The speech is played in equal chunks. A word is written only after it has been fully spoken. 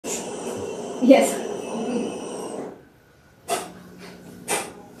Yes.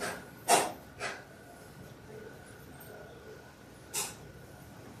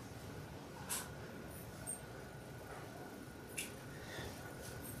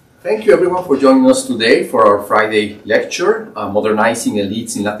 Thank you everyone for joining us today for our Friday lecture, Modernizing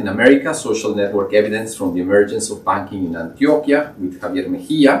Elites in Latin America, Social Network Evidence from the Emergence of Banking in Antioquia with Javier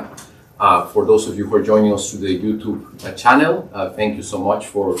Mejia. For those of you who are joining us through the YouTube channel, thank you so much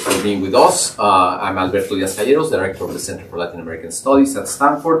for being with us. I'm Alberto Diaz-Calleros, Director of the Center for Latin American Studies at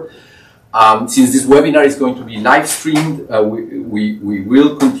Stanford. Since this webinar is going to be live streamed, we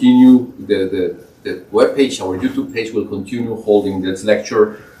will continue the webpage, our YouTube page will continue holding this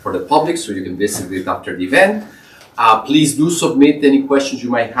lecture for the public, so you can visit it after the event. Please do submit any questions you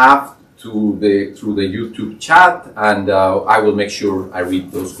might have through the YouTube chat, and I will make sure I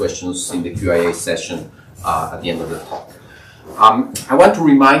read those questions in the Q&A session at the end of the talk. I want to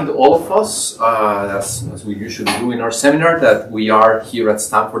remind all of us, as we usually do in our seminar, that we are here at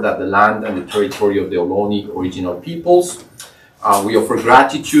Stanford at the land and the territory of the Ohlone original peoples. We offer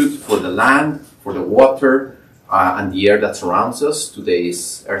gratitude for the land, for the water, and the air that surrounds us. Today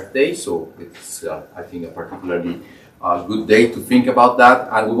is Earth Day, so it's, I think, a particularly good day to think about that.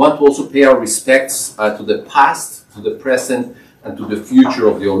 And we want to also pay our respects to the past, to the present, and to the future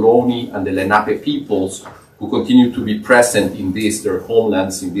of the Ohlone and the Lenape peoples who continue to be present in their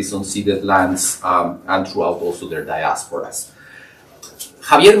homelands, in these unceded lands, and throughout also their diasporas.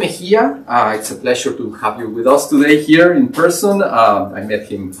 Javier Mejia, it's a pleasure to have you with us today here in person. I met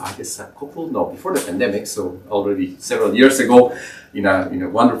him, I guess, before the pandemic, so already several years ago, in a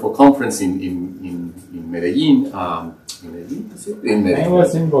wonderful conference in Medellin. In Medellin? I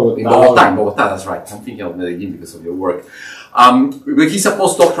was in Bogotá. In Bogotá, that's right. I'm thinking of Medellin because of your work. He's a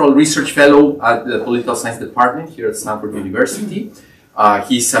postdoctoral research fellow at the Political Science Department here at Stanford University.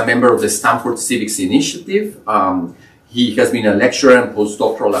 He's a member of the Stanford Civics Initiative. He has been a lecturer and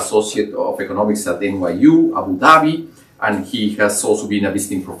postdoctoral associate of economics at NYU, Abu Dhabi, and he has also been a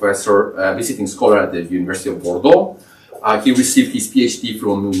visiting professor, visiting scholar at the University of Bordeaux. He received his Ph.D.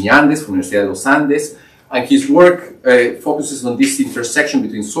 from UNIANDES, from Universidad de los Andes, and his work focuses on this intersection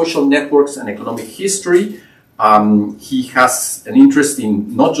between social networks and economic history. He has an interest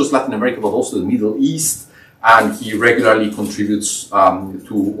in not just Latin America, but also the Middle East, and he regularly contributes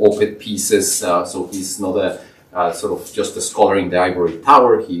to op-ed pieces, so he's not a sort of just a scholar in the ivory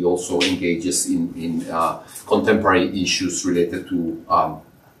tower. He also engages in contemporary issues related to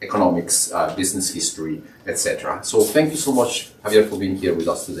economics, business history, etc. So thank you so much, Javier, for being here with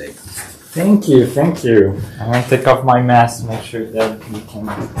us today. Thank you, thank you. I'm going to take off my mask to make sure that you can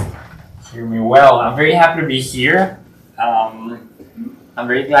hear me well. I'm very happy to be here. I'm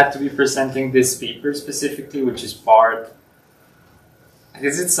very glad to be presenting this paper specifically, which is part, I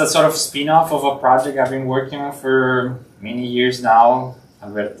guess it's a sort of spin-off of a project I've been working on for many years now.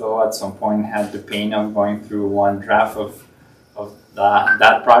 Alberto at some point had the pain of going through one draft of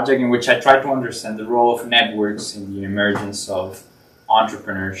that project in which I tried to understand the role of networks in the emergence of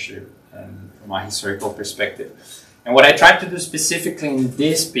entrepreneurship and from a historical perspective. And what I tried to do specifically in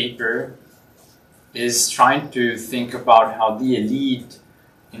this paper is trying to think about how the elite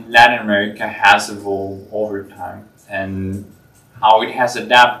in Latin America has evolved over time and how it has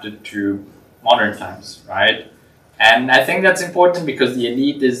adapted to modern times, right? And I think that's important because the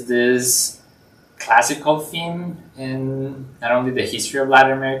elite is this classical theme in not only the history of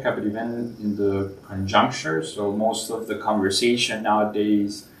Latin America, but even in the conjuncture. So most of the conversation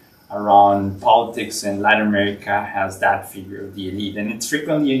nowadays around politics in Latin America has that figure of the elite. And it's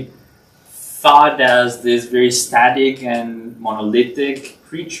frequently thought as this very static and monolithic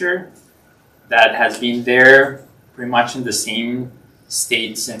creature that has been there pretty much in the same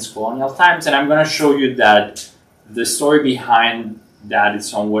state since colonial times, and I'm going to show you that the story behind that is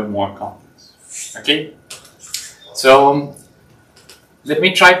somewhat more complex. Okay, so let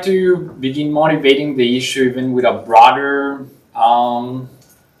me try to begin motivating the issue even with a broader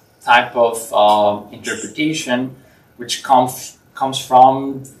type of interpretation, which comes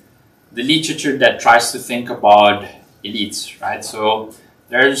from the literature that tries to think about elites, right? So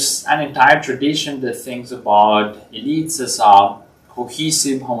there's an entire tradition that thinks about elites as a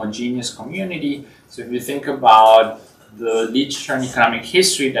cohesive, homogeneous community. So if you think about the literature and economic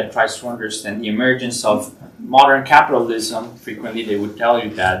history that tries to understand the emergence of modern capitalism, frequently they would tell you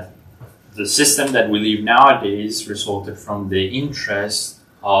that the system that we live nowadays resulted from the interest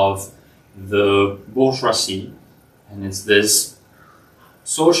of the bourgeoisie, and it's this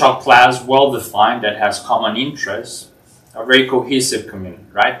social class, well-defined, that has common interests, a very cohesive community,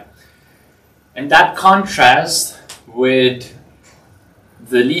 right? And that contrast with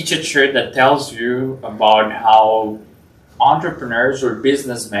the literature that tells you about how entrepreneurs or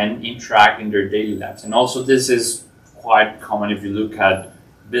businessmen interact in their daily lives. And also this is quite common if you look at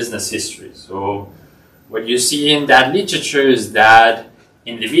business history. So what you see in that literature is that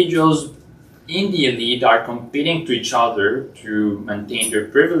individuals in the elite are competing to each other to maintain their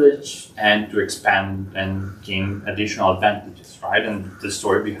privilege and to expand and gain additional advantages, right? And the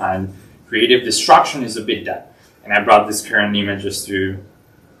story behind creative destruction is a bit that. And I brought this current image just to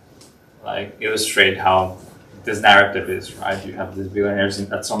like illustrate how this narrative is, right? You have these billionaires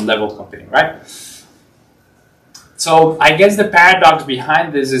at some level competing, right? So I guess the paradox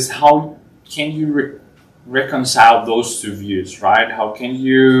behind this is how can you reconcile those two views, right? How can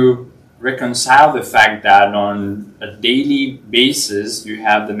you reconcile the fact that on a daily basis you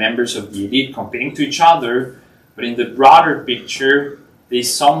have the members of the elite competing to each other, but in the broader picture they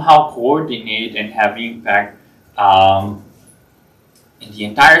somehow coordinate and have impact in the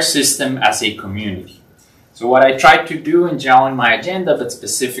entire system as a community. So what I try to do in general in my agenda, but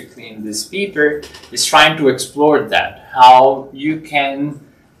specifically in this paper, is trying to explore that, how you can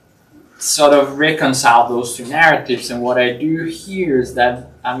sort of reconcile those two narratives. And what I do here is that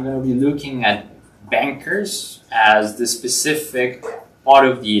I'm going to be looking at bankers as the specific part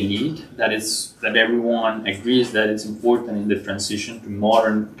of the elite that everyone agrees that it's important in the transition to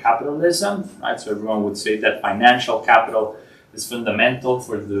modern capitalism, right? So everyone would say that financial capital is fundamental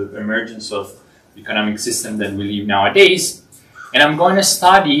for the emergence of the economic system that we live nowadays. And I'm going to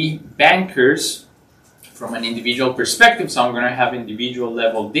study bankers from an individual perspective, so I'm going to have individual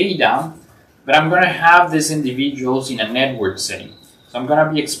level data, but I'm going to have these individuals in a network setting. So I'm going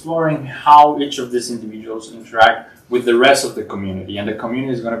to be exploring how each of these individuals interact with the rest of the community, and the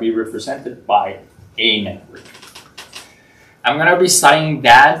community is going to be represented by a network. I'm going to be studying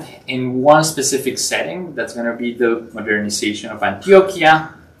that in one specific setting. That's going to be the modernization of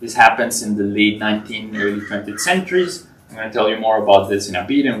Antioquia. This happens in the late 19th, early 20th centuries. I'm going to tell you more about this in a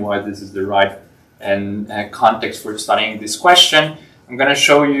bit and why this is the right context for studying this question. I'm going to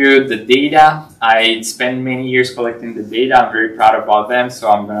show you the data. I spent many years collecting the data. I'm very proud about them,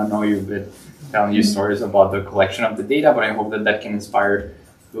 so I'm going to know you a bit, telling you stories about the collection of the data, but I hope that that can inspire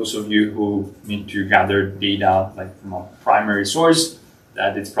those of you who need to gather data like from a primary source,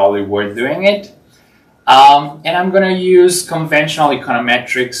 that it's probably worth doing it. And I'm going to use conventional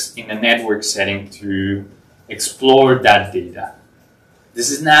econometrics in a network setting to explore that data.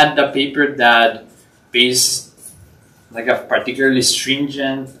 This is not a paper that pays like a particularly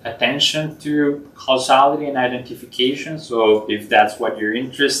stringent attention to causality and identification. So if that's what you're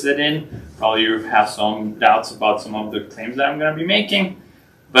interested in, probably you have some doubts about some of the claims that I'm going to be making.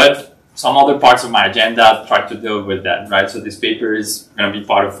 But some other parts of my agenda try to deal with that, right? So this paper is going to be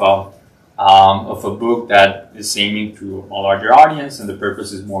part of a book that is aiming to a larger audience, and the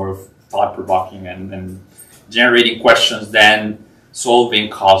purpose is more of thought-provoking and generating questions than solving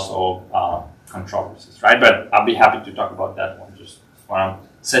causal controversies, right? But I'll be happy to talk about that one. Just want to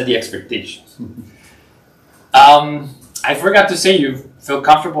set the expectations. I forgot to say, you feel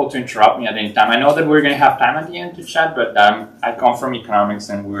comfortable to interrupt me at any time. I know that we're going to have time at the end to chat, but I come from economics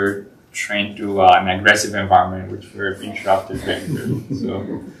and we're trained to an aggressive environment, which we're interrupted regularly.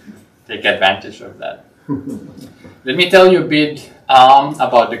 So take advantage of that. Let me tell you a bit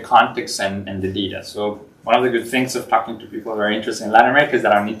about the context and the data. So one of the good things of talking to people who are interested in Latin America is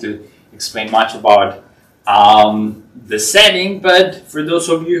that I don't need to explain much about the setting, but for those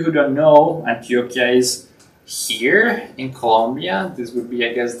of you who don't know, Antioquia is here in Colombia. This would be,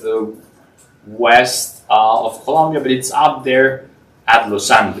 I guess, the west of Colombia, but it's up there at Los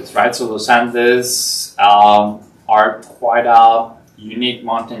Andes, right? So Los Andes are quite a unique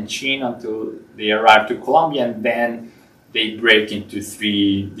mountain chain until they arrive to Colombia, and then they break into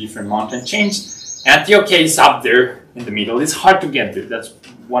 3 different mountain chains. Antioquia is up there in the middle. It's hard to get there. That's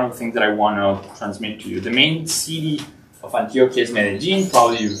one of the things that I want to transmit to you. The main city of Antioquia is Medellin.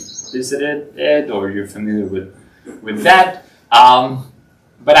 Probably you've visited it or you're familiar with that.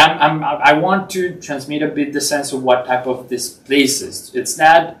 But I want to transmit a bit the sense of what type of this place is. It's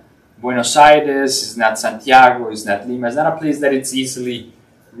not Buenos Aires, it's not Santiago, it's not Lima. It's not a place that it's easily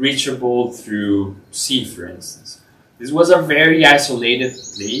reachable through sea, for instance. This was a very isolated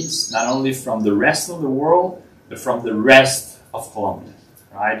place, not only from the rest of the world, but from the rest of Colombia,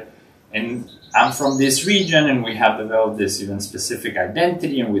 right? And I'm from this region, and we have developed this even specific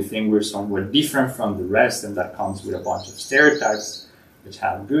identity, and we think we're somewhat different from the rest, and that comes with a bunch of stereotypes, which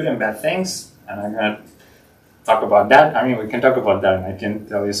have good and bad things. And I'm going to talk about that. I mean, we can talk about that, and I can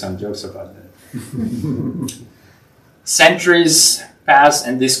tell you some jokes about that. Centuries passed,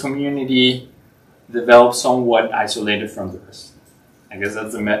 and this community developed somewhat isolated from the rest. I guess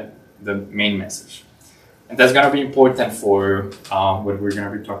that's the main message. And that's going to be important for what we're going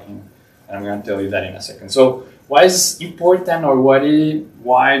to be talking, and I'm going to tell you that in a second. So why is it important, or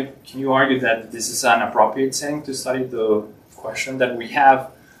why can you argue that this is an appropriate setting to study the question that we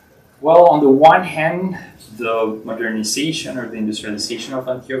have? Well, on the one hand, the modernization or the industrialization of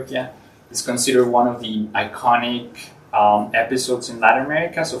Antioquia is considered one of the iconic episodes in Latin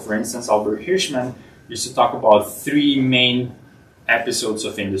America. So for instance, Albert Hirschman used to talk about three main episodes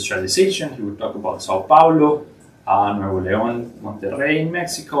of industrialization. He would talk about Sao Paulo, Nuevo León, Monterrey in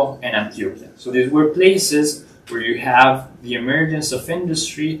Mexico, and Antioquia. So these were places where you have the emergence of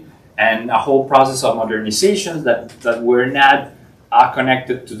industry and a whole process of modernizations that were not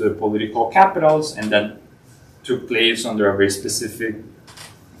connected to the political capitals and that took place under a very specific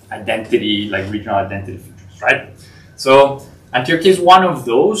identity, like regional identity features, right? So Antioquia is one of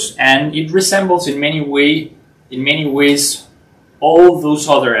those, and it resembles in many ways all those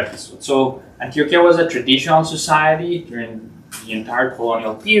other episodes. So Antioquia was a traditional society during the entire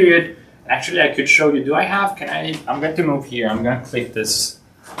colonial period. Actually, I could show you. I'm going to move here. I'm going to click this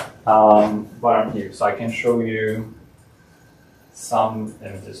button here so I can show you some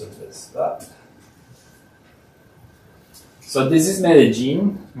images of this. So this is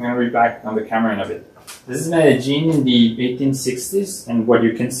Medellin. I'm going to read back on the camera in a bit. This is Medellin in the 1860s, and what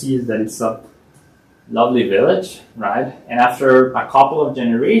you can see is that it's a lovely village, right? And after a couple of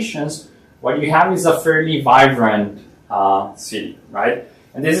generations, what you have is a fairly vibrant city, right?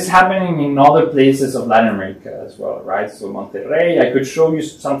 And this is happening in other places of Latin America as well, right? So Monterrey, I could show you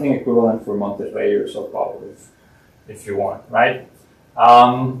something equivalent for Monterrey or Sao Paulo if you want, right?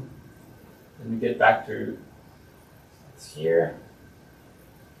 Let me get back to here.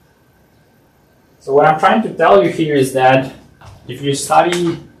 So what I'm trying to tell you here is that if you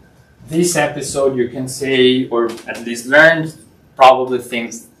study this episode, you can say, or at least learn, probably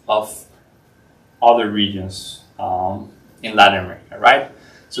things of other regions in Latin America, right?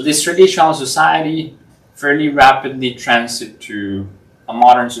 So this traditional society fairly rapidly transited to a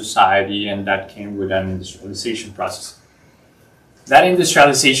modern society, and that came with an industrialization process. That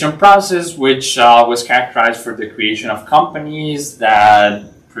industrialization process, which was characterized for the creation of companies that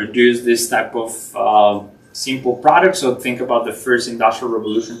produce this type of simple products. So think about the first industrial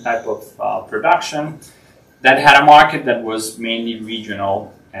revolution type of production that had a market that was mainly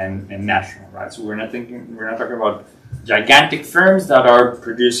regional and national, right? So we're not talking about gigantic firms that are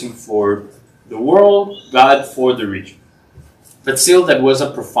producing for the world, but for the region. But still, that was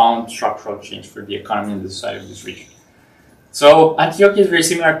a profound structural change for the economy and the society of this region. So Antioquia is very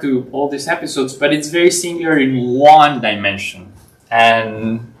similar to all these episodes, but it's very similar in one dimension.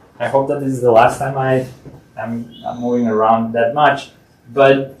 And I hope that this is the last time I'm moving around that much.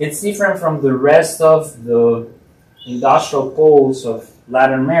 But it's different from the rest of the industrial poles of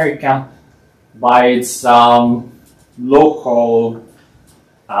Latin America by its local,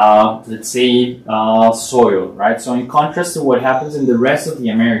 let's say, soil, right? So in contrast to what happens in the rest of the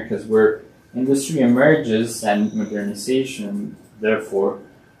Americas, where industry emerges and modernization, therefore,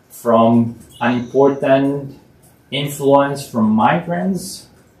 from an important influence from migrants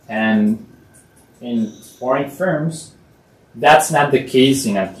and in foreign firms, that's not the case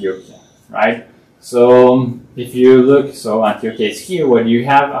in Antioquia, right? So if you look, so Antioquia is here, what you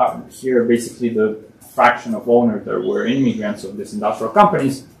have here basically the fraction of owners that were immigrants of these industrial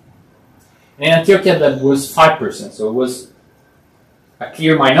companies. In Antioquia, that was 5%, so it was a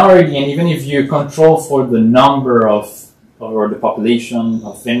clear minority, and even if you control for the number or the population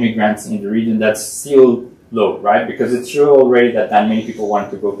of immigrants in the region, that's still low, right? Because it's true already that many people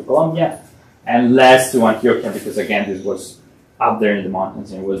wanted to go to Colombia, and less to Antioquia, because again, this was up there in the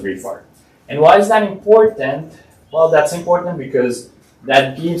mountains and it was very far. And why is that important? Well, that's important because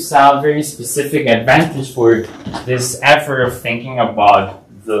that gives a very specific advantage for this effort of thinking about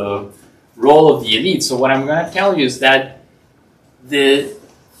the role of the elite. So what I'm going to tell you is that the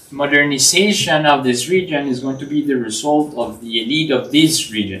modernization of this region is going to be the result of the elite of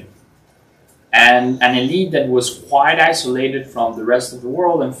this region. And an elite that was quite isolated from the rest of the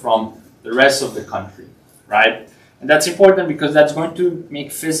world and from the rest of the country, right? And that's important because that's going to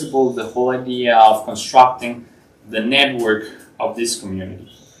make visible the whole idea of constructing the network of this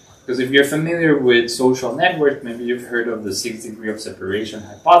community. Because if you're familiar with social network, maybe you've heard of the 6 degrees of separation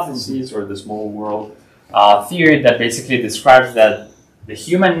hypothesis or the small world theory that basically describes that the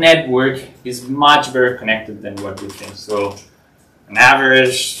human network is much better connected than what we think. So on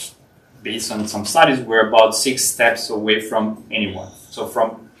average, based on some studies, we're about 6 steps away from anyone. So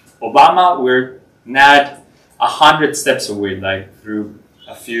from Obama, we're not 100 steps away, like through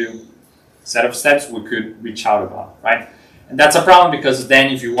a few set of steps we could reach out about, right? And that's a problem because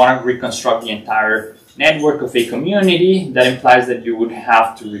then if you want to reconstruct the entire network of a community, that implies that you would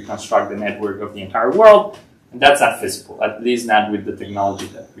have to reconstruct the network of the entire world. And that's not feasible, at least not with the technology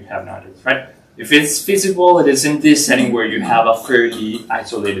that we have nowadays, right? If it's feasible, it is in this setting where you have a fairly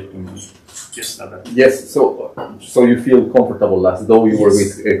isolated community. Just that. Yes, so you feel comfortable as though you were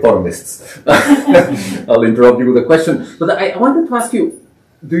with economists. I'll interrupt you with a question. But I wanted to ask you,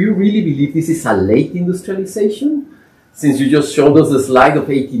 do you really believe this is a late industrialization? Since you just showed us the slide of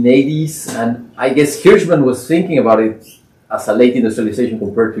 1880s, and I guess Hirschman was thinking about it as a late industrialization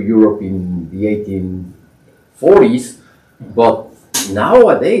compared to Europe in the 1840s, but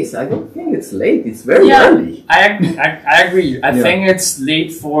nowadays I don't think it's late, it's very early. I agree. I think it's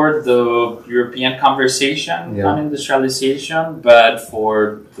late for the European conversation on industrialization, but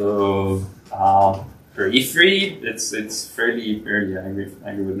for the periphery, it's fairly early. I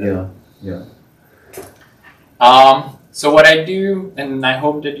agree with that. So what I do, and I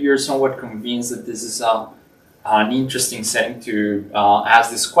hope that you're somewhat convinced that this is an interesting setting to ask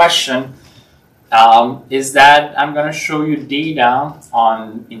this question, is that I'm going to show you data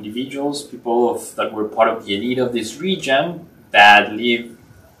on individuals, people that were part of the elite of this region that live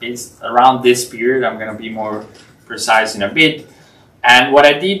around this period. I'm going to be more precise in a bit. And what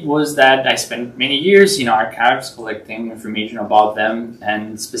I did was that I spent many years in archives collecting information about them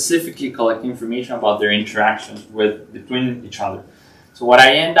and specifically collecting information about their interactions between each other. So what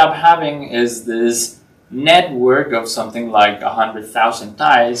I end up having is this network of something like 100,000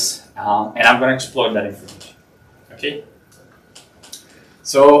 ties, and I'm going to exploit that information. Okay?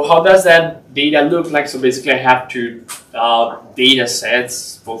 So how does that data look like? So basically I have two data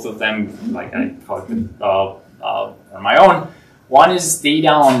sets, both of them, like I call it on my own. One is data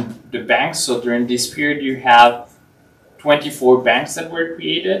on the banks. So during this period, you have 24 banks that were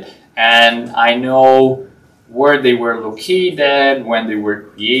created, and I know where they were located, when they were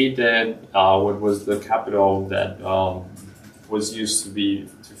created, what was the capital that was used to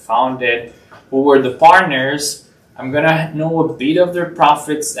found it, who were the partners. I'm gonna know a bit of their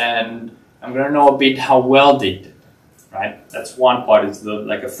profits, and I'm gonna know a bit how well they did. Right? That's one part. It's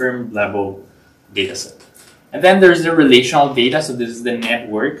like a firm level data set. And then there's the relational data. So this is the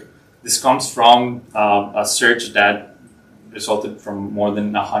network. This comes from a search that resulted from more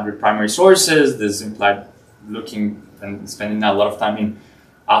than 100 primary sources. This implied looking and spending a lot of time in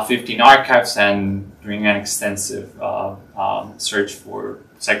 15 archives and doing an extensive search for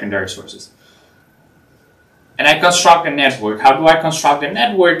secondary sources. And I construct a network. How do I construct a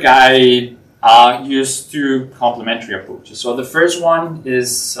network? I use two complementary approaches. So the first one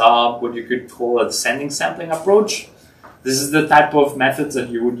is what you could call a descending sampling approach. This is the type of methods that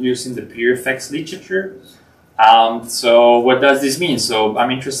you would use in the peer effects literature. So what does this mean? So I'm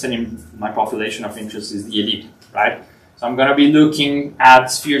interested in, my population of interest is the elite, right? So I'm going to be looking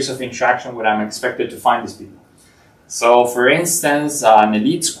at spheres of interaction where I'm expected to find these people. So for instance, an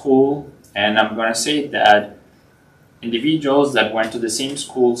elite school, and I'm going to say that individuals that went to the same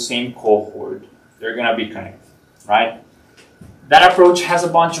school, same cohort, they're going to be connected, right? That approach has a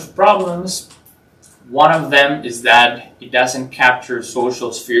bunch of problems. One of them is that it doesn't capture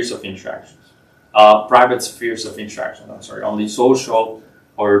social spheres of interactions, private spheres of interaction, only social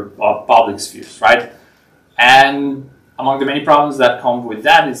or public spheres, right? And among the many problems that come with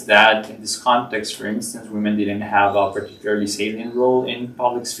that is that in this context, for instance, women didn't have a particularly salient role in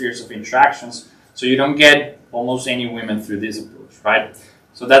public spheres of interactions, so you don't get almost any women through this approach, right?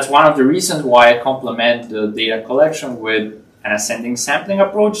 So that's one of the reasons why I complement the data collection with an ascending sampling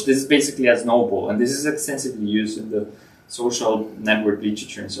approach. This is basically a snowball, and this is extensively used in the social network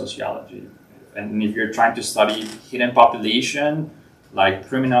literature in sociology. And if you're trying to study hidden population, like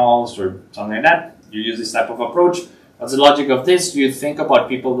criminals or something like that, you use this type of approach. What's the logic of this? You think about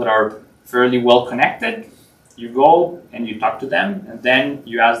people that are fairly well connected. You go and you talk to them, and then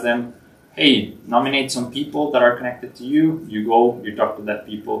you ask them, hey, nominate some people that are connected to you. You go, you talk to that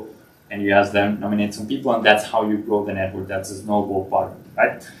people, and you ask them, nominate some people, and that's how you grow the network. That's a snowball pattern,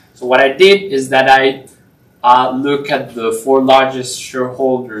 right? So what I did is that I look at the 4 largest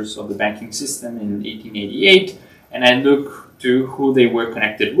shareholders of the banking system in 1888, and I look to who they were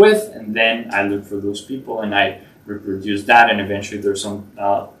connected with, and then I look for those people, and I reproduce that, and eventually there's some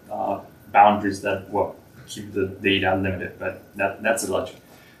boundaries that, well, keep the data limited, but that's the logic.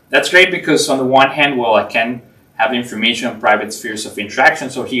 That's great because on the one hand, well, I can have information on private spheres of interaction.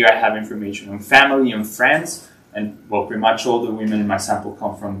 So here I have information on family and friends, and well, pretty much all the women in my sample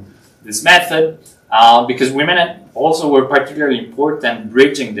come from this method, because women also were particularly important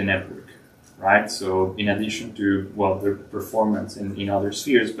bridging the network, right? So in addition to, well, their performance in other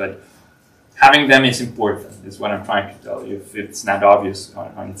spheres, but having them is important, is what I'm trying to tell you, if it's not obvious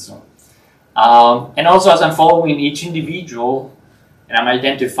on its own. And also, as I'm following each individual and I'm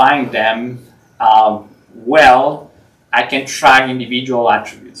identifying them well, I can track individual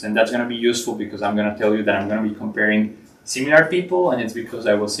attributes, and that's going to be useful because I'm going to tell you that I'm going to be comparing similar people, and it's because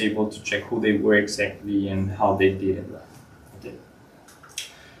I was able to check who they were exactly and how they did it. Okay.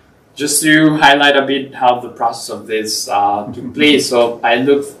 Just to highlight a bit how the process of this took place, so I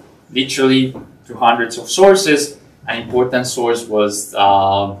looked literally to hundreds of sources. An important source was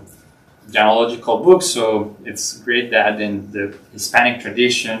genealogical books, so it's great that in the Hispanic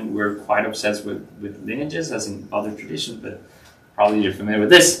tradition we're quite obsessed with lineages, as in other traditions, but probably you're familiar with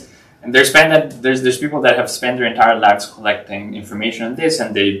this. And there's people that have spent their entire lives collecting information on this,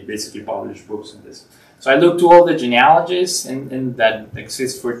 and they basically publish books on this. So I looked to all the genealogies that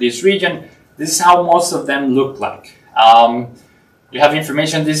exist for this region. This is how most of them look like. You have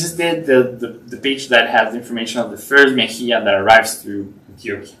information. This is the page that has information of the first Mejia that arrives through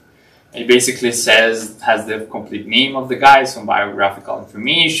Antioquia. It basically has the complete name of the guy, some biographical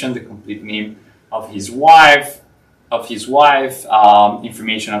information, the complete name of his wife,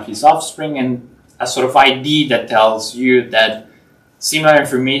 information of his offspring, and a sort of ID that tells you that similar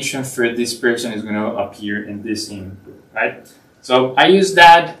information for this person is going to appear in this name, right? So I use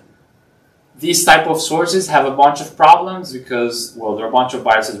that. These type of sources have a bunch of problems because, well, there are a bunch of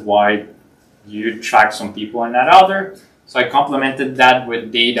biases why you track some people and not other. So I complemented that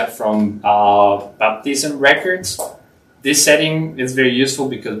with data from baptism records. This setting is very useful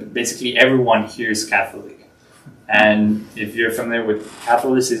because basically everyone here is Catholic. And if you're familiar with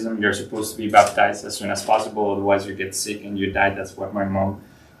Catholicism, you're supposed to be baptized as soon as possible, otherwise you get sick and you die. That's what my mom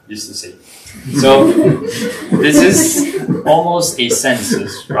used to say. So this is almost a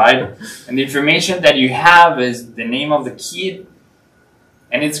census, right? And the information that you have is the name of the kid.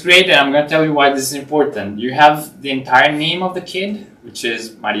 And it's great, and I'm going to tell you why this is important. You have the entire name of the kid, which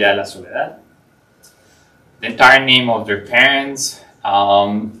is Maria de la Soledad, the entire name of their parents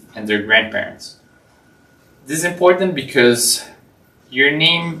and their grandparents. This is important because your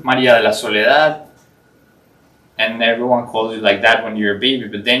name, Maria de la Soledad, and everyone calls you like that when you're a baby,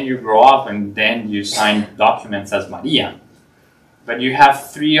 but then you grow up and then you sign documents as Maria. But you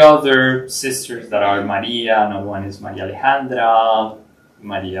have three other sisters that are Maria, another one is Maria Alejandra,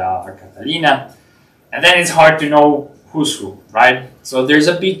 Maria Catalina, and then it's hard to know who's who, right? So there's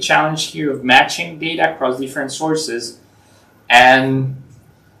a big challenge here of matching data across different sources, and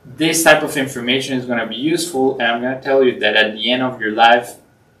this type of information is going to be useful, and I'm going to tell you that at the end of your life,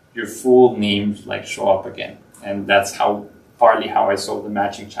 your full names like show up again, and that's partly how I solve the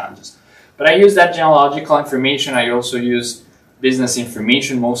matching challenges. But I use that genealogical information. I also use business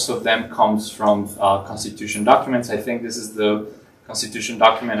information. Most of them comes from constitution documents. I think this is the constitution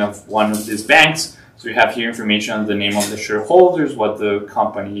document of one of these banks. So you have here information on the name of the shareholders, what the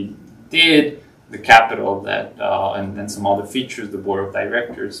company did, the capital that, and then some other features, the board of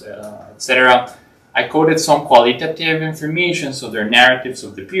directors, etc. I coded some qualitative information, so they're narratives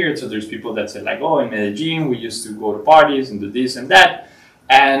of the period. So there's people that say like, oh, in Medellin, we used to go to parties and do this and that.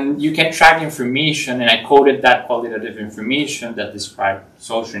 And you can track information, and I coded that qualitative information that described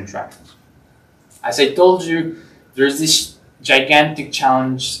social interactions. As I told you, there's this gigantic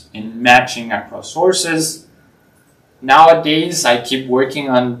challenge in matching across sources. Nowadays, I keep working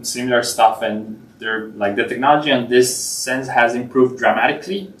on similar stuff, and the technology on this sense has improved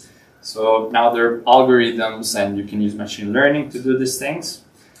dramatically. So now there are algorithms, and you can use machine learning to do these things.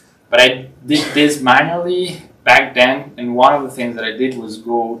 But I did this manually back then, and one of the things that I did was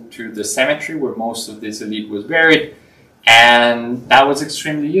go to the cemetery where most of this elite was buried, and that was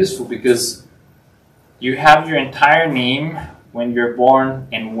extremely useful because you have your entire name when you're born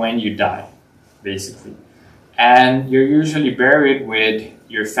and when you die, basically. And you're usually buried with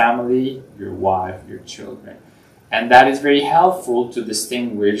your family, your wife, your children. And that is very helpful to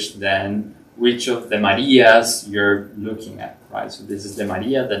distinguish then which of the Marias you're looking at, right? So this is the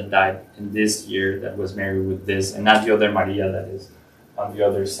Maria that died in this year that was married with this, and not the other Maria that is on the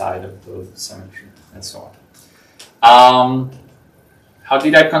other side of the cemetery, and so on. How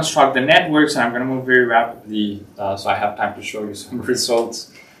did I construct the networks? And I'm going to move very rapidly so I have time to show you some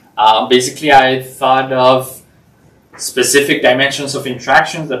results. Basically, I thought of specific dimensions of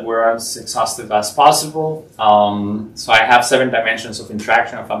interactions that were as exhaustive as possible. So I have 7 dimensions of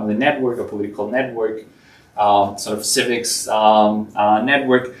interaction: a family network, a political network, sort of civics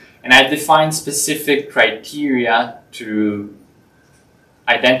network. And I defined specific criteria to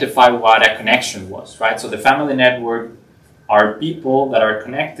identify what a connection was, right? So the family network are people that are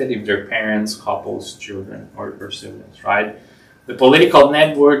connected if they're parents, couples, children, or siblings, right? The political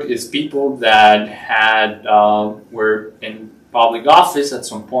network is people that were in public office at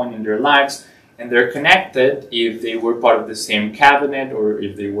some point in their lives, and they're connected if they were part of the same cabinet or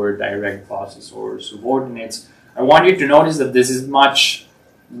if they were direct bosses or subordinates. I want you to notice that this is much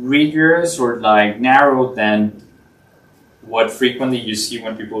rigorous or like narrow than what frequently you see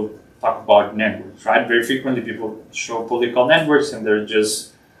when people talk about networks, right? Very frequently people show political networks and they're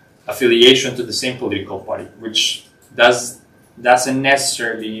just affiliation to the same political party, which doesn't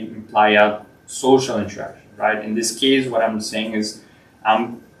necessarily imply a social interaction, right? In this case, what I'm saying is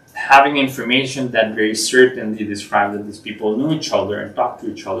I'm having information that very certainly describes that these people knew each other and talked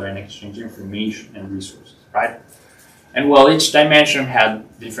to each other and exchange information and resources, right? And well, each dimension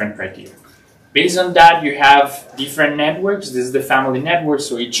had different criteria. Based on that, you have different networks. This is the family network,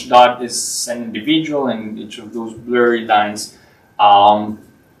 so each dot is an individual, and each of those blurry lines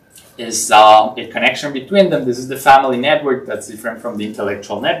is a connection between them. This is the family network. That's different from the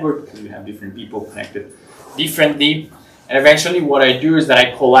intellectual network because you have different people connected differently. And eventually what I do is that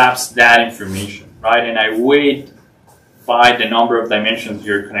I collapse that information, right? And I weight by the number of dimensions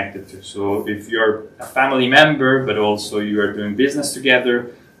you're connected to. So if you're a family member, but also you are doing business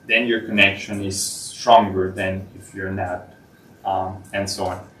together, then your connection is stronger than if you're not, and so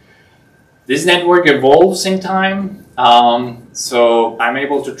on. This network evolves in time. So I'm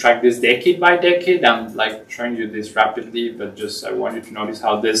able to track this decade by decade. I'm like showing you this rapidly, but just I want you to notice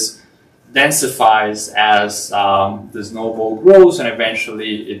how this densifies as the snowball grows, and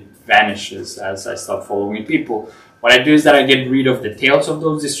eventually it vanishes as I start following people. What I do is that I get rid of the tails of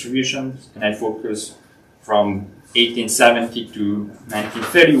those distributions, and I focus from 1870 to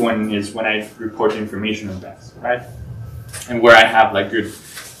 1931 is when I report information on banks, right? And where I have like good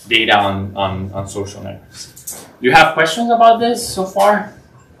data on social networks. You have questions about this so far?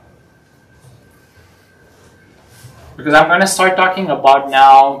 Because I'm going to start talking about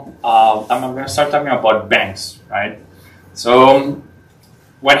now, I'm going to start talking about banks, right? So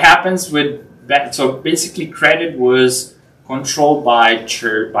what happens with banks, so basically credit was controlled by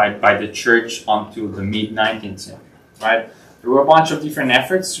the church until the mid-19th century, right? There were a bunch of different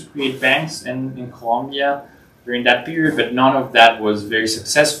efforts to create banks in Colombia during that period, but none of that was very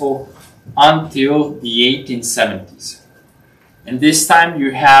successful until the 1870s. And this time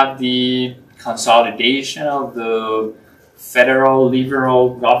you have the consolidation of the federal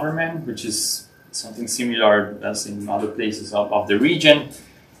liberal government, which is something similar as in other places of the region.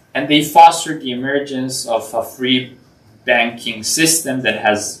 And they fostered the emergence of a free banking system that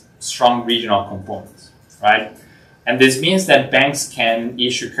has strong regional components, right? And this means that banks can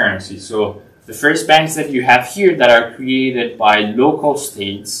issue currency. So the first banks that you have here that are created by local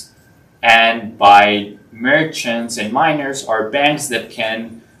states and by merchants and miners are banks that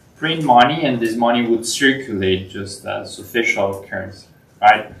can print money, and this money would circulate just as official currency,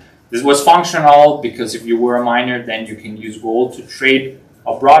 right? This was functional because if you were a miner, then you can use gold to trade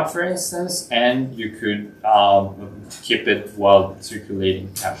abroad, for instance, and you could keep it while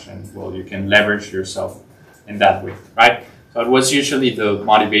circulating cash, and well, you can leverage yourself in that way, right? So it was usually the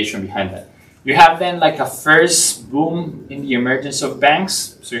motivation behind that. You have then like a first boom in the emergence of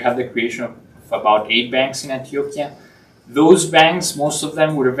banks. So you have the creation of about 8 banks in Antioquia. Those banks, most of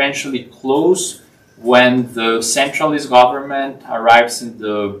them would eventually close when the centralist government arrives in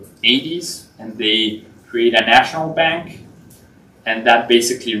the 80s and they create a national bank. And that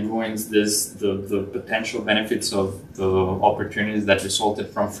basically ruins the potential benefits of the opportunities that resulted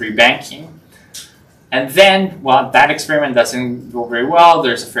from free banking. And then, well, that experiment doesn't go very well.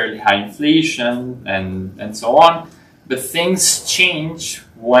 There's a fairly high inflation and so on. But things change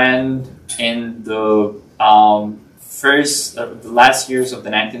when in the the last years of the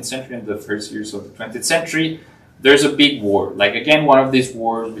 19th century and the first years of the 20th century, there's a big war. Like, again, one of these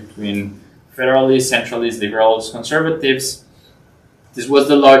wars between federalists, centralists, liberals, conservatives. This was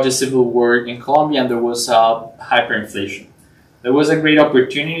the largest civil war in Colombia, and there was hyperinflation. There was a great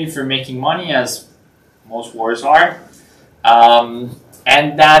opportunity for making money, as most wars are,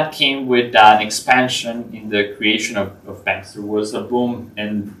 and that came with an expansion in the creation of banks. There was a boom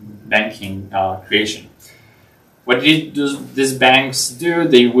in banking creation. What did these banks do?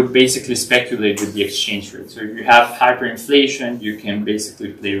 They would basically speculate with the exchange rate. So if you have hyperinflation, you can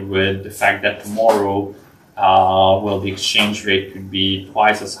basically play with the fact that tomorrow, well, the exchange rate could be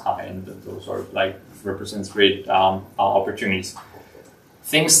twice as high, and those are like represents great opportunities.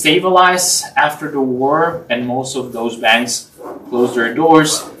 Things stabilize after the war, and most of those banks close their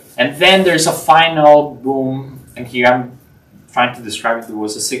doors. And then there's a final boom, and here I'm trying to describe it. There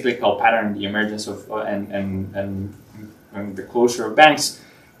was a cyclical pattern, the emergence of and the closure of banks.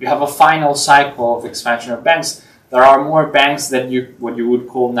 You have a final cycle of expansion of banks. there are more banks that what you would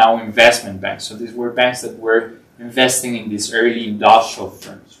call now investment banks. So these were banks that were investing in these early industrial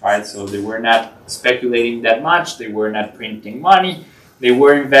firms, right? So they were not speculating that much. They were not printing money. They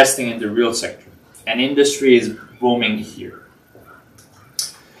were investing in the real sector. And industry is booming here.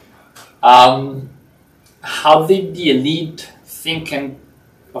 How did the elite think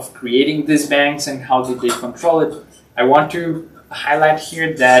of creating these banks and how did they control it? I want to highlight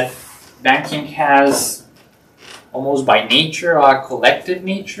here that banking has almost by nature a collective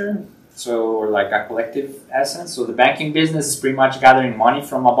nature, so like a collective essence. So the banking business is pretty much gathering money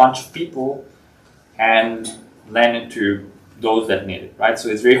from a bunch of people and lending to those that need it, right? So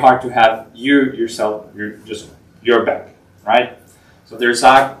it's very hard to have yourself, your bank, right? So there's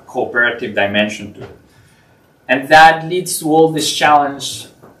a cooperative dimension to it. And that leads to all these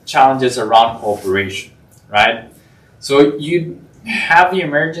challenges around cooperation, right? So you have the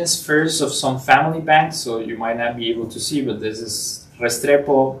emergence first of some family banks, so you might not be able to see, but this is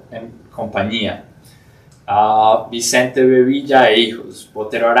Restrepo and Compañía. Vicente Bebilla e Hijos,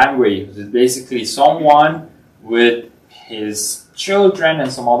 Botero Arango e Hijos. It's basically someone with his children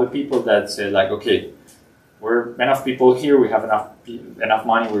and some other people that say like, okay, we're enough people here, we have enough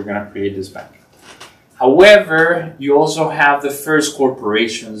money, we're going to create this bank. However, you also have the first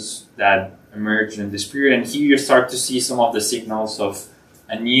corporations that emerged in this period, and here you start to see some of the signals of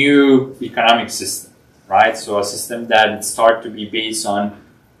a new economic system, right? So a system that starts to be based on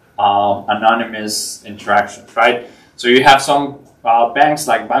anonymous interactions, right? So you have some banks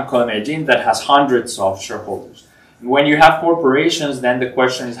like Banco de Medellín that has hundreds of shareholders. And when you have corporations, then the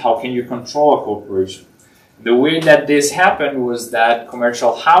question is how can you control a corporation? The way that this happened was that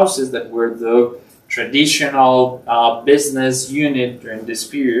commercial houses that were the traditional business unit during this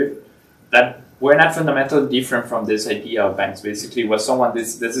period that were not fundamentally different from this idea of banks. Basically, was someone,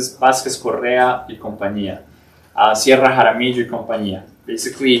 this is Vázquez Correa y Compañía, Sierra Jaramillo y Compañía.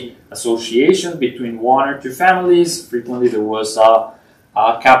 Basically, associations between one or two families. Frequently, there was a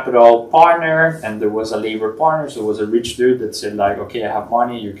capital partner and there was a labor partner. So it was a rich dude that said like, okay, I have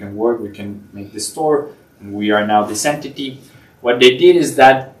money, you can work, we can make this store, and we are now this entity. What they did is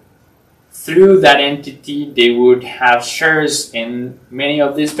that through that entity, they would have shares in many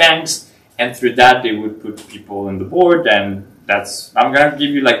of these banks, and through that, they would put people in the board. And I'm going to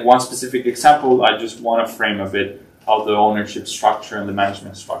give you like one specific example. I just want to frame a bit how the ownership structure and the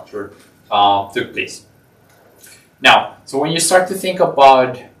management structure took place. Now, so when you start to think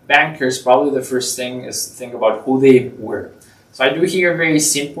about bankers, probably the first thing is to think about who they were. So I do here a very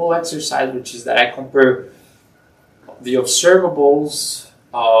simple exercise, which is that I compare the observables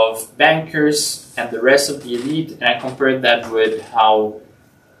of bankers and the rest of the elite, and I compare that with how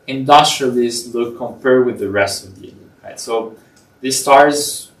industrialists look compared with the rest of the elite, right? So these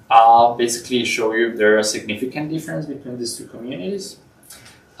stars basically show you there are a significant difference between these two communities.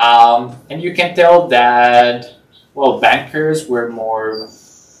 And you can tell that, well, bankers were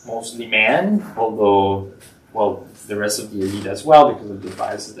mostly men, although, well, the rest of the elite as well, because of the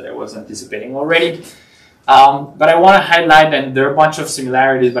biases that I was anticipating already. But I want to highlight, and there are a bunch of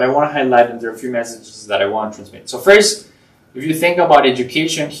similarities, but I want to highlight, and there are a few messages that I want to transmit. So first, if you think about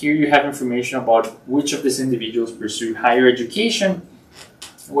education, here you have information about which of these individuals pursue higher education.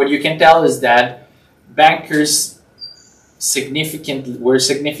 What you can tell is that bankers were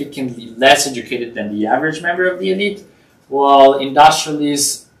significantly less educated than the average member of the elite, while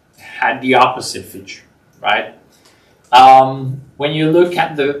industrialists had the opposite feature, right? When you look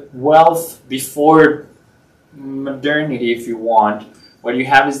at the wealth before modernity, if you want, what you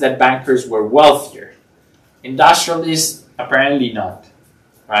have is that bankers were wealthier. Industrialists, apparently not,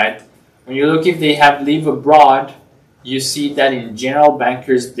 right? When you look if they have lived abroad, you see that in general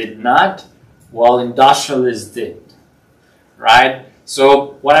bankers did not, while industrialists did, right?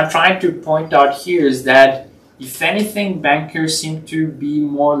 So what I'm trying to point out here is that if anything, bankers seem to be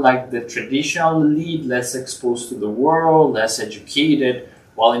more like the traditional elite, less exposed to the world, less educated,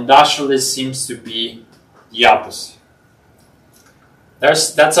 while industrialists seems to be the opposite.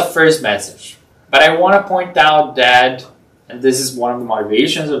 That's a first message. But I want to point out that, and this is one of the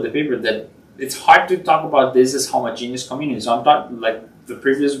motivations of the paper, that it's hard to talk about this as homogeneous communities. So I'm talking like the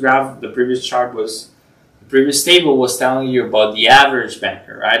previous graph, the previous chart was, the previous table was telling you about the average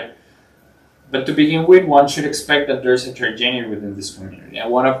banker, right? But to begin with, one should expect that there's heterogeneity within this community. I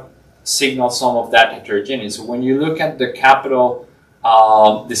want to signal some of that heterogeneity. So when you look at the capital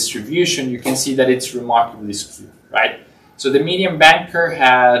distribution, you can see that it's remarkably skewed, right? So the median banker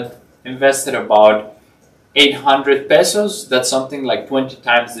had invested about 800 pesos. That's something like 20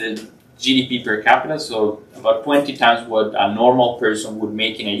 times the GDP per capita, so about 20 times what a normal person would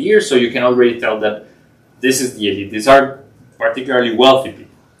make in a year. So you can already tell that this is the elite. These are particularly wealthy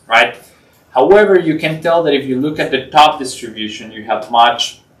people, right? However, you can tell that if you look at the top distribution, you have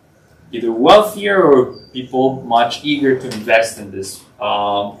much either wealthier or people much eager to invest in this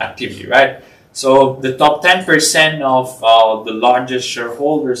activity, right? So the top 10% of the largest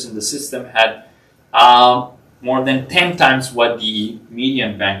shareholders in the system had more than 10 times what the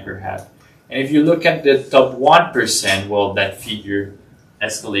median banker had. And if you look at the top 1%, well, that figure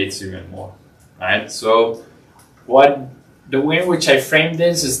escalates even more, right? So the way in which I frame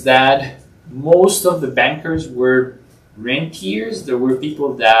this is that most of the bankers were rentiers. There were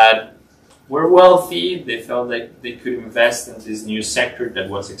people that were wealthy. They felt like they could invest in this new sector that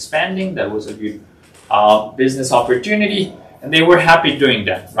was expanding, that was a good business opportunity, and they were happy doing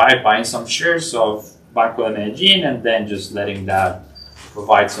that, right? Buying some shares of Banco de Medellin and then just letting that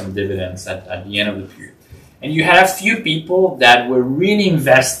provide some dividends at the end of the period. And you had a few people that were really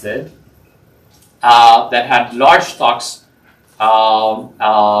invested, that had large stocks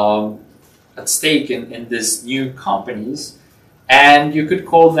at stake in these new companies, and you could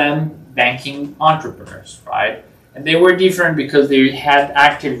call them banking entrepreneurs, right? And they were different because they had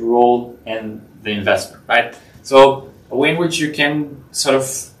active role in the investment, right? So a way in which you can sort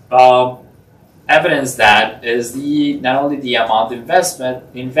of evidence that is not only the amount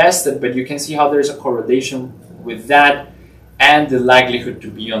invested, but you can see how there's a correlation with that and the likelihood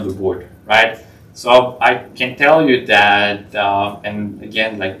to be on the board, right? So I can tell you that, and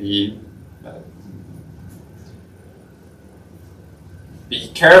again, like be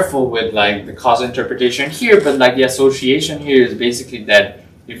careful with like the causal interpretation here, but like the association here is basically that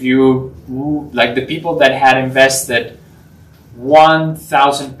if you like the people that had invested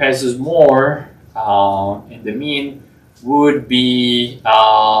 1,000 pesos more in the mean would be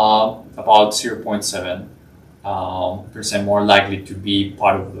about 0.7% more likely to be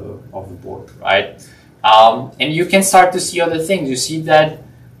part of the board, right? And you can start to see other things. You see that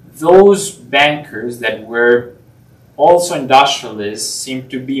those bankers that were also industrialists seem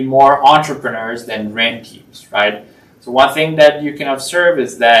to be more entrepreneurs than rentiers, right? So one thing that you can observe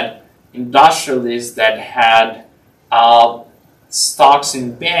is that industrialists that had stocks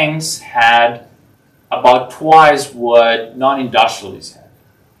in banks had about twice what non-industrialists had.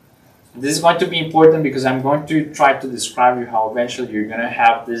 This is going to be important because I'm going to try to describe you how eventually you're going to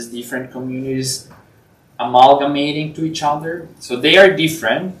have these different communities amalgamating to each other. So they are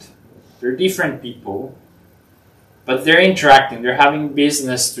different, they're different people, but they're interacting, they're having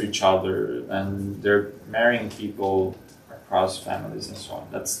business to each other, and they're marrying people across families and so on.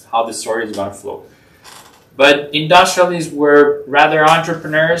 That's how the story is going to flow. But industrialists were rather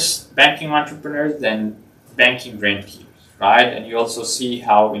entrepreneurs, banking entrepreneurs, than banking rentiers, right? And you also see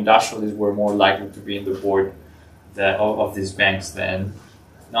how industrialists were more likely to be in the board of these banks than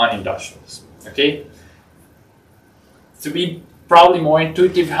non-industrialists, okay? To be probably more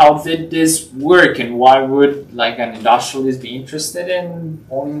intuitive, how did this work, and why would like an industrialist be interested in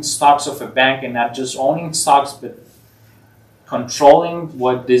owning stocks of a bank, and not just owning stocks but controlling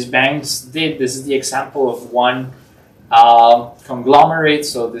what these banks did? This is the example of one conglomerate.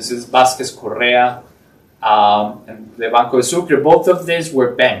 So this is Vasquez Correa and the Banco de Sucre. Both of these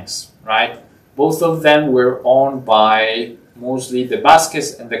were banks, right? Both of them were owned by mostly the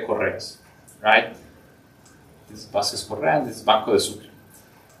Vasquez and the Correas, right? This is Vasquez Correa and this is Banco de Sucre.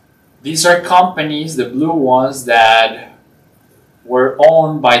 These are companies, the blue ones, that were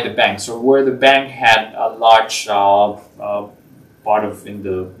owned by the banks, or where the bank had a large part of in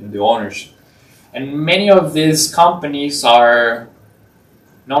the ownership. And many of these companies are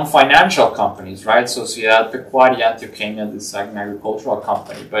non-financial companies, right? Sociedad Pecuaria Antioquia, this is an agricultural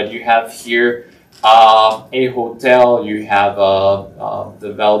company, but you have here a hotel, you have a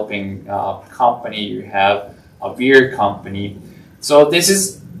developing company, you have a beer company. So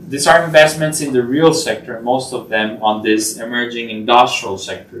these are investments in the real sector, most of them on this emerging industrial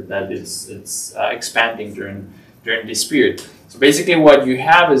sector that it's expanding during this period. So basically what you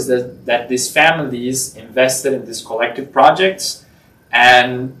have is that these families invested in these collective projects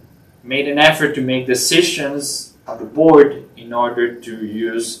and made an effort to make decisions on the board in order to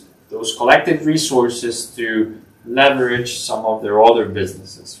use those collective resources to leverage some of their other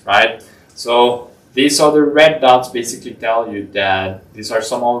businesses, right? So these other red dots basically tell you that these are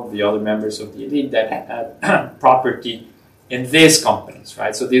some of the other members of the elite that had property in these companies,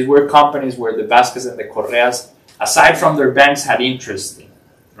 right? So these were companies where the Vasquez and the Correas, aside from their banks, had interest in,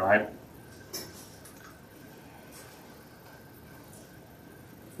 right?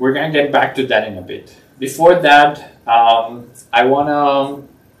 We're going to get back to that in a bit. Before that, I want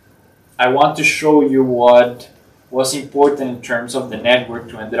to show you what was important in terms of the network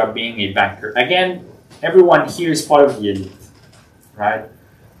to end up being a banker. Again, everyone here is part of the elite, right?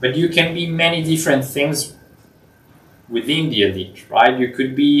 But you can be many different things within the elite, right? You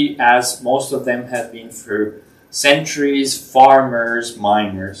could be, as most of them have been for centuries, farmers,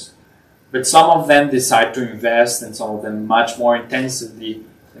 miners. But some of them decide to invest, and some of them much more intensively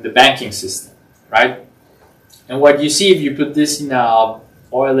in the banking system, right? And what you see, if you put this in a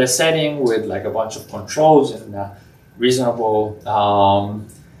OLS setting with like a bunch of controls and a reasonable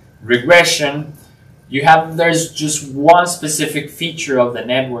regression, there's just one specific feature of the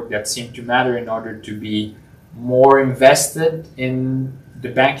network that seemed to matter in order to be more invested in the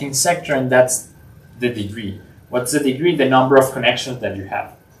banking sector, and that's the degree. What's the degree? The number of connections that you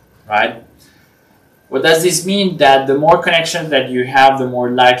have, right? What does this mean? That the more connections that you have, the more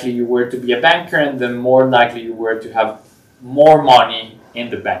likely you were to be a banker, and the more likely you were to have more money in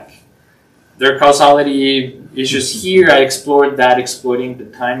the bank. There are causality issues here. I explored that, exploiting the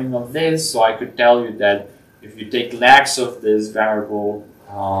timing of this, so I could tell you that if you take lags of this variable,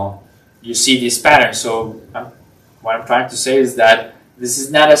 you see this pattern. So what I'm trying to say is that this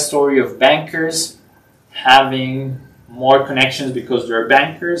is not a story of bankers having more connections because they're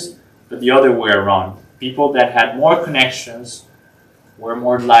bankers, but the other way around. People that had more connections were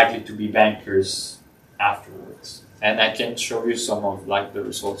more likely to be bankers afterwards. And I can show you some of like the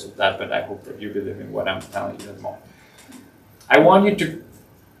results of that, but I hope that you believe in what I'm telling you at the moment. I want you to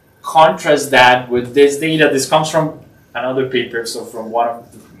contrast that with this data. This comes from another paper, so from one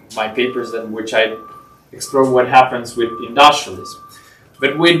of my papers in which I explore what happens with industrialism.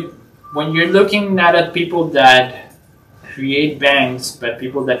 But when you're looking not at people that create banks, but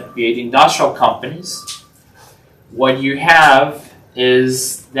people that create industrial companies, what you have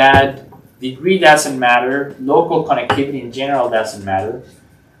is that degree doesn't matter, local connectivity in general doesn't matter.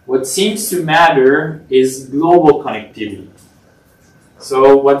 What seems to matter is global connectivity.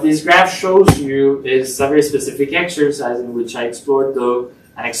 So what this graph shows you is a very specific exercise in which I explored an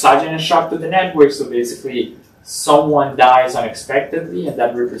exogenous shock to the network. So basically, someone dies unexpectedly, and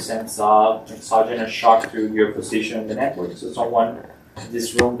that represents an exogenous shock to your position in the network. So someone in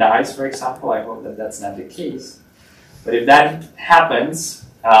this room dies, for example. I hope that that's not the case. But if that happens,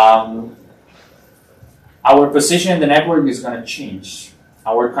 our position in the network is going to change.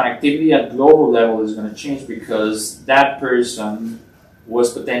 Our connectivity at global level is going to change because that person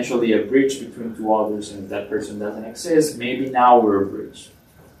was potentially a bridge between two others, and if that person doesn't exist, maybe now we're a bridge,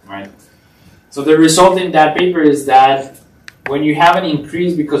 right? So the result in that paper is that when you have an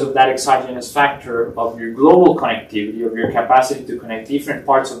increase because of that exogenous factor of your global connectivity, of your capacity to connect different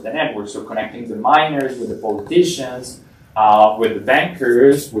parts of the network, so connecting the miners with the politicians, with the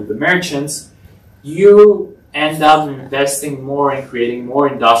bankers, with the merchants, you end up investing more in creating more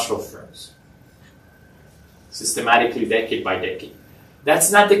industrial firms, systematically decade by decade.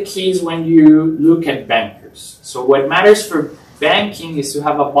 That's not the case when you look at bankers. So what matters for banking is to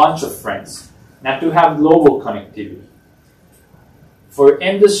have a bunch of friends, not to have global connectivity. For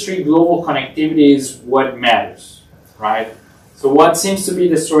industry, global connectivity is what matters, right? So what seems to be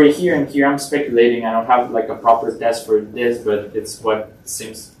the story here, and here I'm speculating, I don't have like a proper test for this, but it's what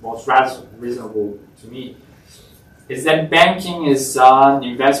seems most reasonable to me, is that banking is an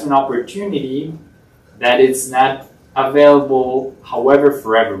investment opportunity that it's not available, however,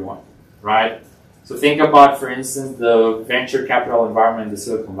 for everyone, right? So think about, for instance, the venture capital environment in the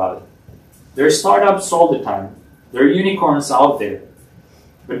Silicon Valley. There are startups all the time. There are unicorns out there.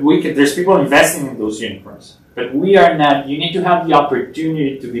 But there's people investing in those unicorns. But we are not. You need to have the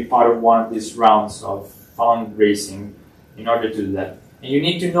opportunity to be part of one of these rounds of fundraising in order to do that. And you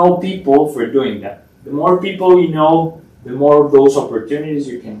need to know people for doing that. The more people you know, the more of those opportunities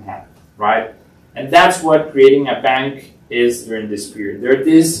you can have, right? And that's what creating a bank is during this period. There are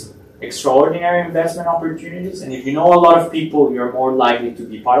these extraordinary investment opportunities, and if you know a lot of people, you're more likely to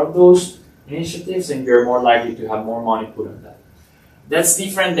be part of those initiatives, and you're more likely to have more money put on that. That's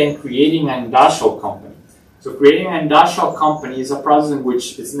different than creating an industrial company. So creating an industrial company is a process in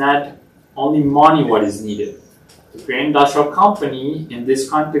which it's not only money what is needed. To create an industrial company in this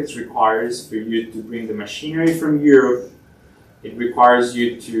context requires for you to bring the machinery from Europe. It requires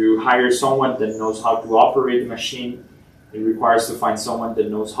you to hire someone that knows how to operate the machine. It requires to find someone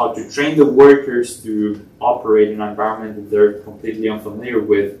that knows how to train the workers to operate in an environment that they're completely unfamiliar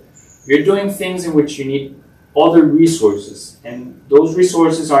with. You're doing things in which you need other resources, and those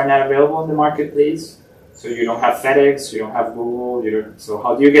resources are not available in the marketplace. So you don't have FedEx, you don't have Google, so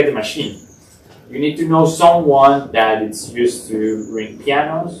how do you get the machine? You need to know someone that is used to ring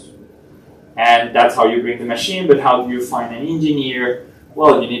pianos, and that's how you bring the machine. But how do you find an engineer?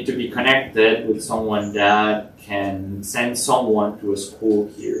 Well, you need to be connected with someone that can send someone to a school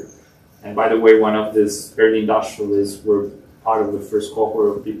here. And by the way, one of these early industrialists were part of the first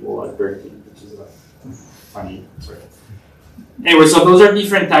cohort of people at Berkeley, which is a funny story. Anyway, so those are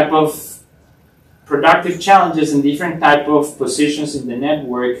different type of productive challenges and different type of positions in the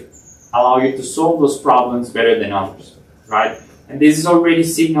network allow you to solve those problems better than others, right? And this is already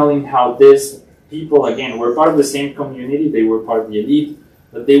signaling how these people, again, were part of the same community, they were part of the elite,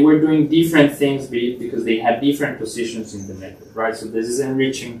 but they were doing different things because they had different positions in the network, right? So this is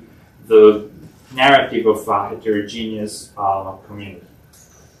enriching the narrative of a heterogeneous community.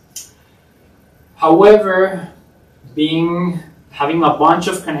 However, having a bunch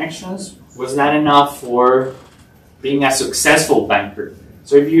of connections was not enough for being a successful banker.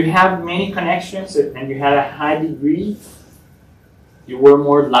 So if you have many connections and you had a high degree, you were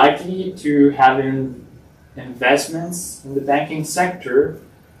more likely to have investments in the banking sector.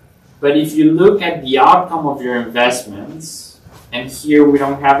 But if you look at the outcome of your investments, and here we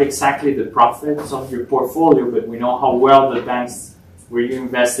don't have exactly the profits of your portfolio, but we know how well the banks where you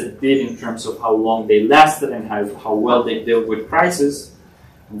invested did in terms of how long they lasted and how well they dealt with crisis.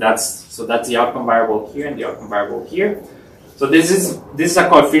 So that's the outcome variable here and the outcome variable here. So this is a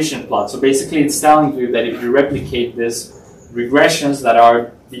coefficient plot. So basically it's telling you that if you replicate these regressions that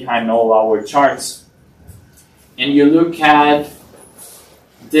are behind all our charts, and you look at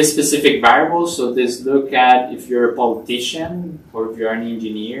this specific variable, so this look at if you're a politician, or if you're an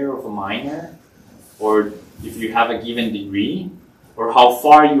engineer or a miner, or if you have a given degree, or how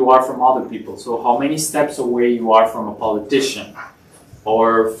far you are from other people. So how many steps away you are from a politician,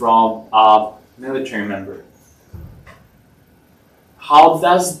 or from a military member. How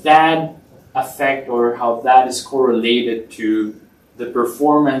does that affect, or how that is correlated to the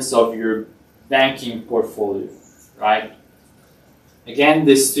performance of your banking portfolio, right? Again,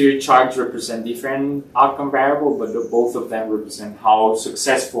 these two charts represent different outcome variables, but both of them represent how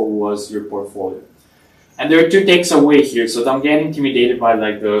successful was your portfolio. And there are two takes away here, so don't get intimidated by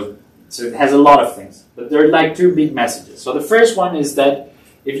so it has a lot of things, but there are like two big messages. So the first one is that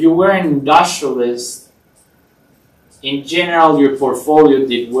if you were an industrialist, in general, your portfolio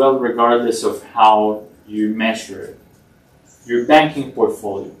did well regardless of how you measure it. Your banking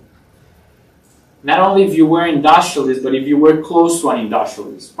portfolio. Not only if you were industrialist, but if you were close to an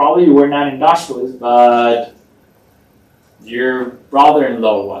industrialist. Probably you were not industrialist, but your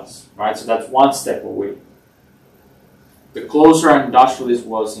brother-in-law was, right? So that's one step away. The closer an industrialist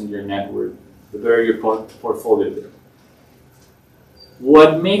was in your network, the better your portfolio did.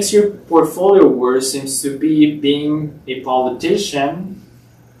 What makes your portfolio worse seems to be being a politician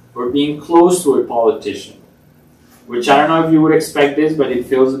or being close to a politician, which I don't know if you would expect this, but it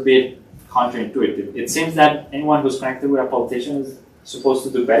feels a bit counterintuitive. It seems that anyone who's connected with a politician is supposed to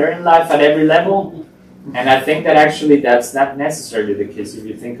do better in life at every level, and I think that actually that's not necessarily the case if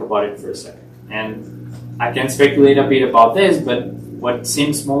you think about it for a second. And I can speculate a bit about this, but what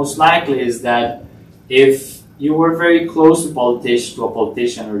seems most likely is that if you were very close to a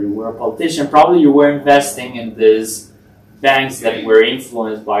politician, or you were a politician, probably you were investing in these banks that were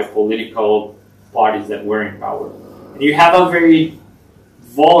influenced by political parties that were in power. And you have a very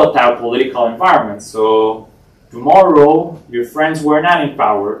volatile political environment. So tomorrow, your friends were not in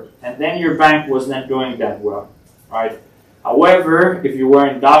power, and then your bank was not doing that well, right? However, if you were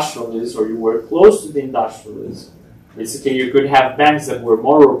industrialist or you were close to the industrialists, basically you could have banks that were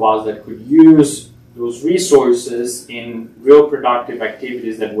more robust, that could use those resources in real productive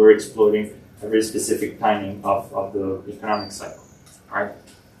activities that were exploiting a very specific timing of the economic cycle. All right.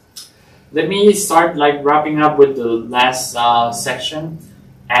 Let me start wrapping up with the last section.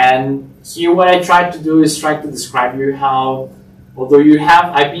 And here what I tried to do is try to describe you how, although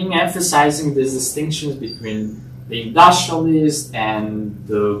I've been emphasizing these distinctions between the industrialists and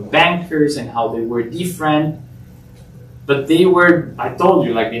the bankers and how they were different, but I told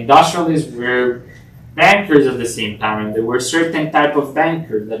you, the industrialists were bankers at the same time, and there were certain type of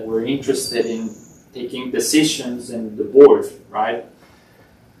bankers that were interested in taking decisions in the board, right?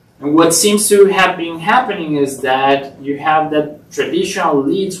 And what seems to have been happening is that you have that traditional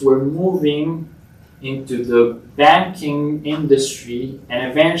elites were moving into the banking industry,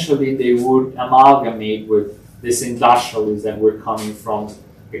 and eventually they would amalgamate with these industrialists that were coming from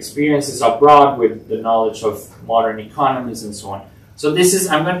experiences abroad with the knowledge of modern economies and so on. So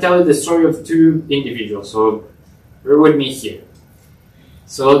I'm going to tell you the story of two individuals, so bear with me here.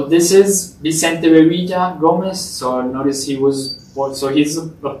 So this is Vicente Bebilla Gomez, so notice he's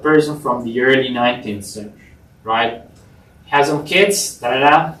a person from the early 19th century, right? Has some kids,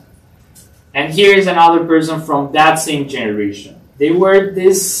 and here is another person from that same generation. They were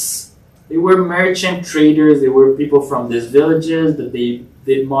merchant traders, they were people from these villages that they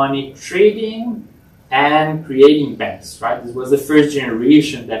did money trading and creating banks, right? This was the first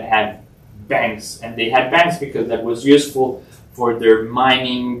generation that had banks, and they had banks because that was useful for their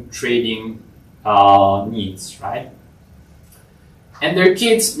mining, trading needs, right? And their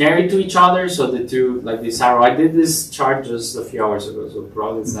kids married to each other, so the two, like this arrow, I did this chart just a few hours ago, so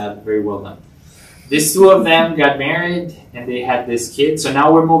probably it's not very well done. These two of them got married, and they had this kid, so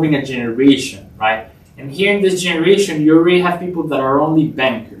now we're moving a generation, right? And here in this generation, you already have people that are only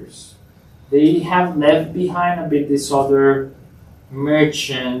bankers. They have left behind a bit this other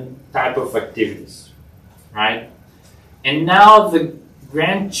merchant type of activities, right? And now the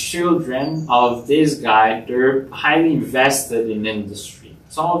grandchildren of this guy, they're highly invested in industry.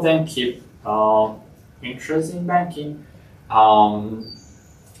 Some of them keep interest in banking.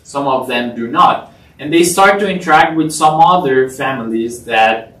 Some of them do not. And they start to interact with some other families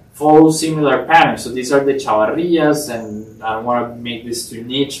that follow similar patterns. So these are the Chavarrias, and I don't want to make this too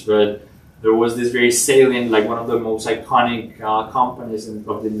niche, but there was this very salient, like one of the most iconic companies of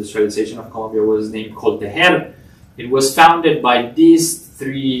the industrialization of Colombia was named Coltejer. It was founded by these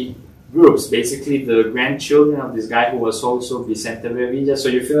three groups, basically the grandchildren of this guy who was also Vicente Bevilla. So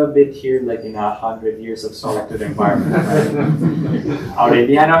you feel a bit here like in 100 years of solitude environment. Right?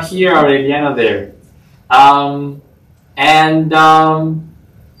 Aureliano here, Aureliano there.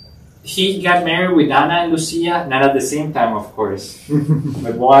 He got married with Ana and Lucia, not at the same time, of course.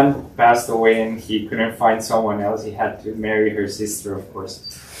 But one passed away and he couldn't find someone else. He had to marry her sister, of course.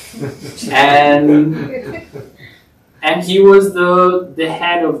 And he was the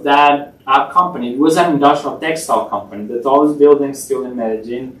head of that company. It was an industrial textile company. The tallest building still in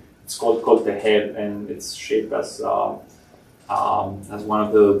Medellin. It's called Coltejer, and it's shaped as one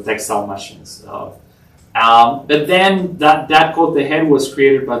of the textile machines. But then that Coltejer was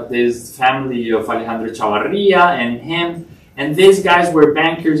created by this family of Alejandro Chavarria and him. And these guys were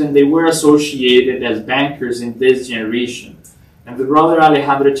bankers, and they were associated as bankers in this generation. And the brother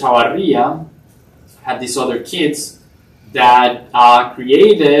Alejandro Chavarria had these other kids that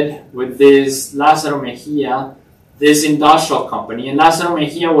created with this Lázaro Mejia, this industrial company. And Lázaro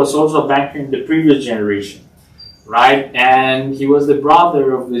Mejia was also a banker in the previous generation, right? And he was the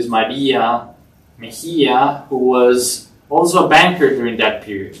brother of this Maria Mejia, who was also a banker during that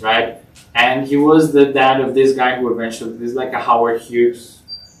period, right? And he was the dad of this guy who eventually, this is like a Howard Hughes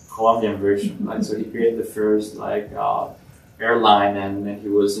Colombian version, right? So he created the first like airline, and he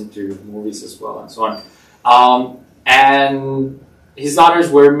was into movies as well and so on. And his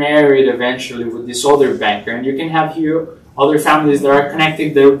daughters were married eventually with this other banker. And you can have here other families that are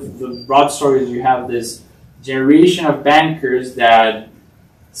connected. The broad stories, you have this generation of bankers that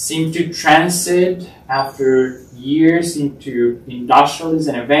seem to transit after years into industrialists,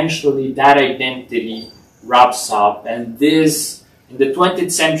 and eventually that identity wraps up. And this, in the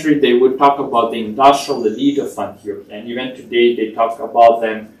 20th century, they would talk about the industrial elite of Antioquia. And even today, they talk about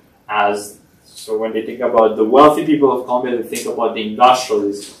them as, so when they think about the wealthy people of Colombia, they think about the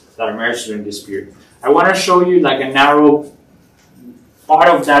industrialists that emerged during this period. I want to show you like a narrow part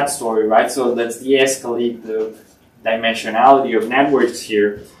of that story, right? So let's de-escalate the dimensionality of networks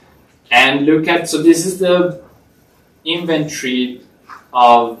here and look at, so this is the inventory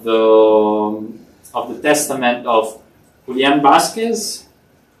of the testament of Julian Vasquez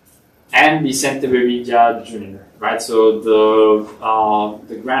and Vicente Bevilla Jr., right? So the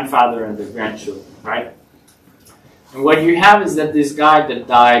grandfather and the grandchildren, right? And what you have is that this guy that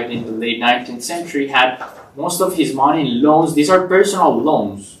died in the late 19th century had most of his money in loans. These are personal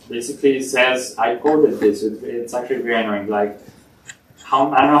loans. Basically, it says, I quoted this, it's actually very annoying, like, I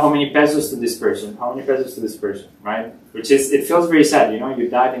don't know how many pesos to this person, how many pesos to this person, right? Which is, it feels very sad, you know, you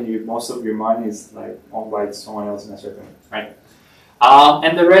died and most of your money is like owned by someone else in a certain way, right?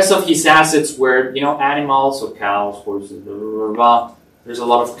 And the rest of his assets were, you know, animals, so cows, horses, blah, blah, blah. There's a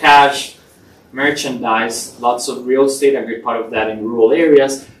lot of cash, merchandise, lots of real estate, a great part of that in rural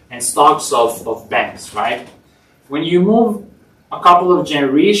areas, and stocks of banks, right? When you move a couple of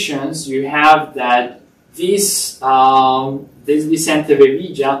generations, you have that this Vicente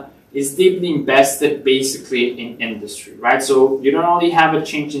Bevilla is deeply invested basically in industry, right? So you don't only have a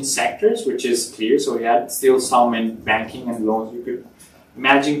change in sectors, which is clear, so you had still some in banking and loans you could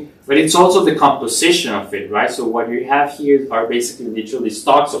imagine, but it's also the composition of it, right? So what you have here are basically literally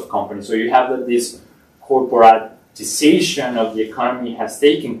stocks of companies. So you have that this corporatization of the economy has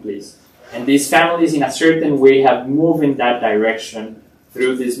taken place. And these families in a certain way have moved in that direction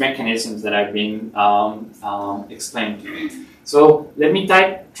through these mechanisms that I've been explaining to you. So let me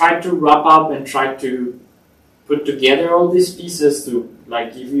try to wrap up and try to put together all these pieces to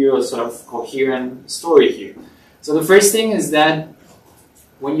like give you a sort of coherent story here. So the first thing is that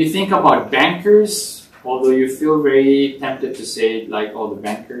when you think about bankers, although you feel very tempted to say like all the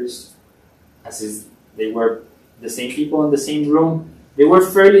bankers, as is they were the same people in the same room, they were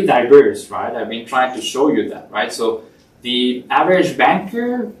fairly diverse, right? I've been trying to show you that, right? So the average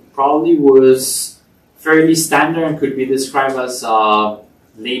banker probably was fairly standard and could be described as a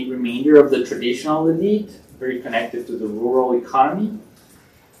late remainder of the traditional elite, very connected to the rural economy.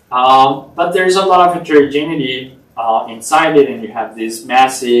 But there's a lot of heterogeneity inside it, and you have these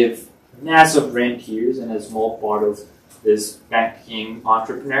massive rentiers and a small part of this banking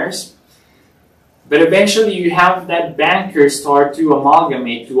entrepreneurs. But eventually you have that bankers start to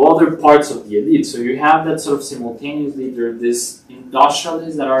amalgamate to other parts of the elite. So you have that sort of simultaneously, there are these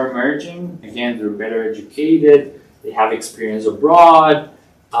industrialists that are emerging. Again, they're better educated, they have experience abroad,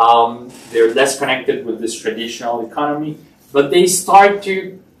 they're less connected with this traditional economy, but they start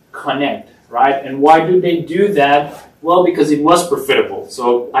to connect, right? And why do they do that? Well, because it was profitable.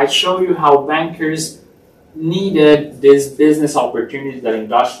 So I show you how bankers needed these business opportunities that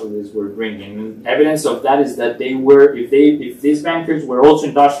industrialists were bringing. And evidence of that is that they were, if these bankers were also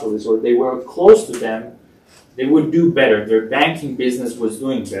industrialists or they were close to them, they would do better. Their banking business was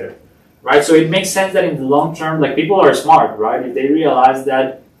doing better, right? So it makes sense that in the long term, like people are smart, right? If they realize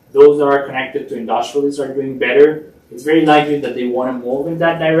that those that are connected to industrialists are doing better, it's very likely that they want to move in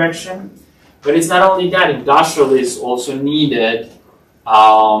that direction. But it's not only that, industrialists also needed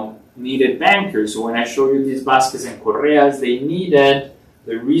bankers. So when I show you these Vasquez and Correas, they needed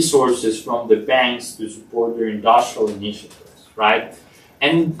the resources from the banks to support their industrial initiatives, right?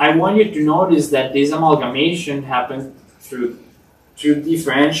 And I want you to notice that this amalgamation happened through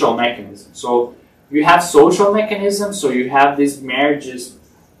differential mechanisms. So you have social mechanisms, so you have these marriages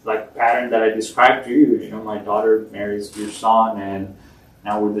like pattern that I described to you. You know, my daughter marries your son, and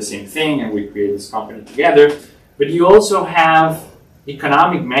now we're the same thing, and we create this company together. But you also have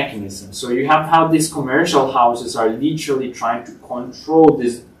economic mechanisms. So you have how these commercial houses are literally trying to control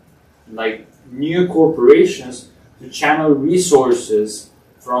these like new corporations to channel resources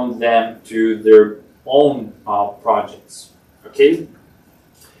from them to their own projects. Okay?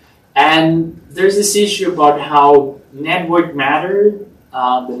 And there's this issue about how network matter,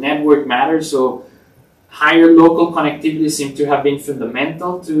 the network matters. So higher local connectivity seemed to have been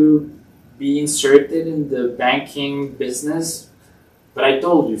fundamental to be inserted in the banking business. But I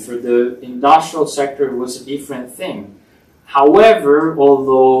told you, for the industrial sector, it was a different thing. However,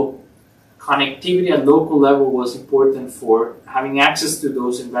 although connectivity at local level was important for having access to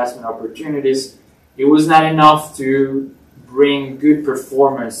those investment opportunities, it was not enough to bring good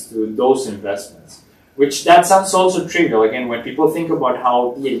performance to those investments. Which that sounds also trivial. Again, when people think about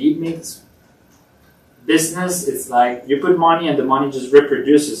how the elite makes business, it's like you put money and the money just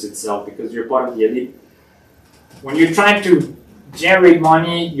reproduces itself because you're part of the elite. When you're trying to generate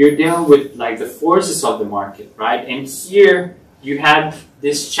money, you're dealing with like the forces of the market, right? And here you had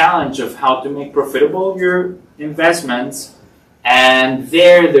this challenge of how to make profitable your investments, and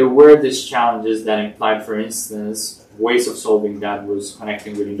there were these challenges that implied, for instance, ways of solving that was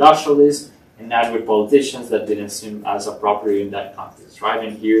connecting with industrialists and not with politicians that didn't seem as appropriate in that context, right?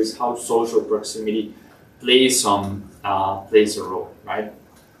 And here's how social proximity plays a role, right?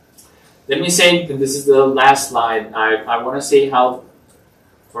 Let me say, and this is the last slide, I want to say how,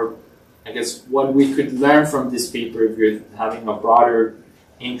 or I guess what we could learn from this paper if you're having a broader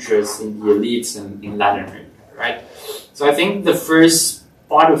interest in the elites in Latin America, right? So I think the first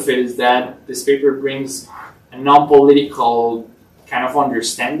part of it is that this paper brings a non-political kind of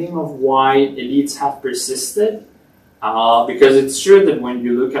understanding of why elites have persisted. Because it's true that when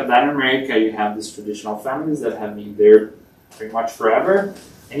you look at Latin America, you have these traditional families that have been there pretty much forever.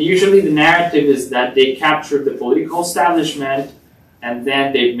 And usually the narrative is that they captured the political establishment and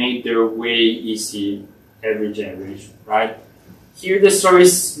then they've made their way easy every generation, right? Here the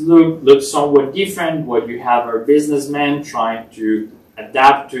stories look somewhat different. What you have are businessmen trying to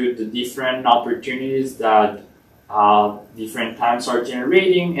adapt to the different opportunities that different times are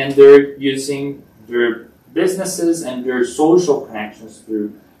generating, and they're using their businesses and their social connections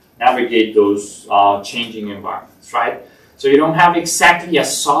to navigate those changing environments, right? So you don't have exactly a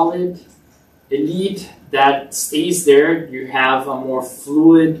solid elite that stays there. You have a more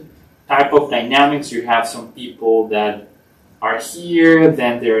fluid type of dynamics. You have some people that are here,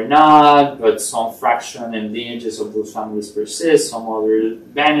 then they're not, but some fraction and lineages of those families persist, some other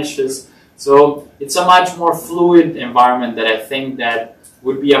vanishes. So it's a much more fluid environment that I think that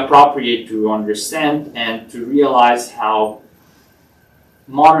would be appropriate to understand and to realize how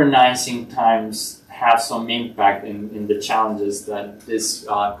modernizing times have some impact in the challenges that these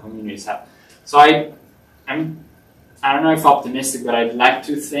communities have. So I'm I don't know if optimistic, but I'd like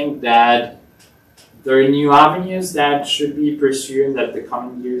to think that there are new avenues that should be pursued, that the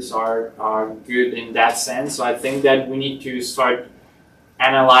coming years are good in that sense. So I think that we need to start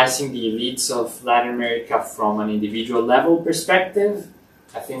analyzing the elites of Latin America from an individual level perspective.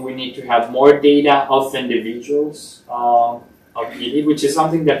 I think we need to have more data of individuals of the elite, which is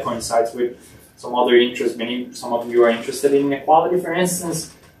something that coincides with some other interests. Some of you are interested in inequality, for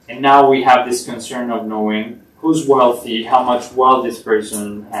instance, and now we have this concern of knowing who's wealthy, how much wealth this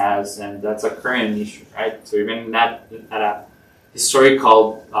person has, and that's a current issue, right? So even not at a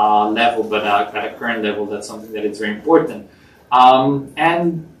historical level, but at a current level, that's something that is very important.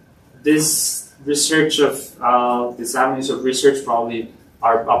 And this research of these avenues of research probably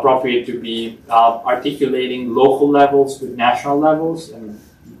are appropriate to be articulating local levels with national levels, and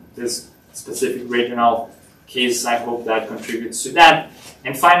this specific regional case, I hope that contributes to that.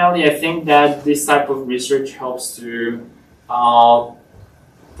 And finally, I think that this type of research helps to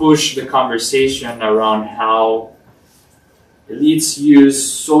push the conversation around how elites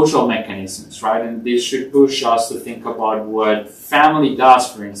use social mechanisms, right? And this should push us to think about what family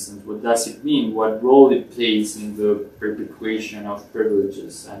does, for instance. What does it mean? What role it plays in the perpetuation of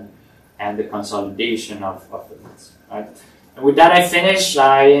privileges and the consolidation of elites, right? And with that, I finish.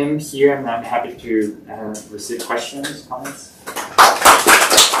 I am here and I'm happy to receive questions, comments.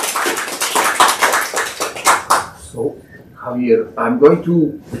 So, Javier, I'm going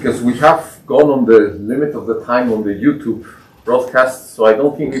to, because we have gone on the limit of the time on the YouTube broadcast, so I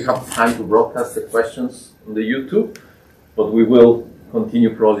don't think we have time to broadcast the questions on the YouTube, but we will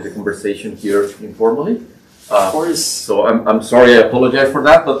continue probably the conversation here informally. Of course. So I'm sorry, I apologize for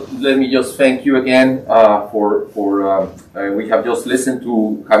that, but let me just thank you again we have just listened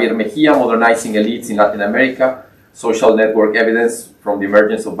to Javier Mejia, Modernizing Elites in Latin America, Social Network Evidence from the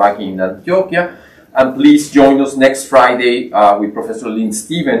Emergence of Banking in Antioquia. And please join us next Friday with Professor Lynn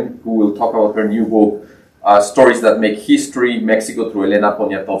Steven, who will talk about her new book, Stories That Make History, Mexico through Elena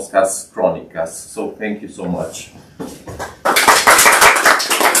Poniatowska's Crónicas. So thank you so much.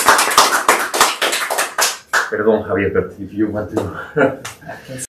 Perdón, Javier, but if you want to...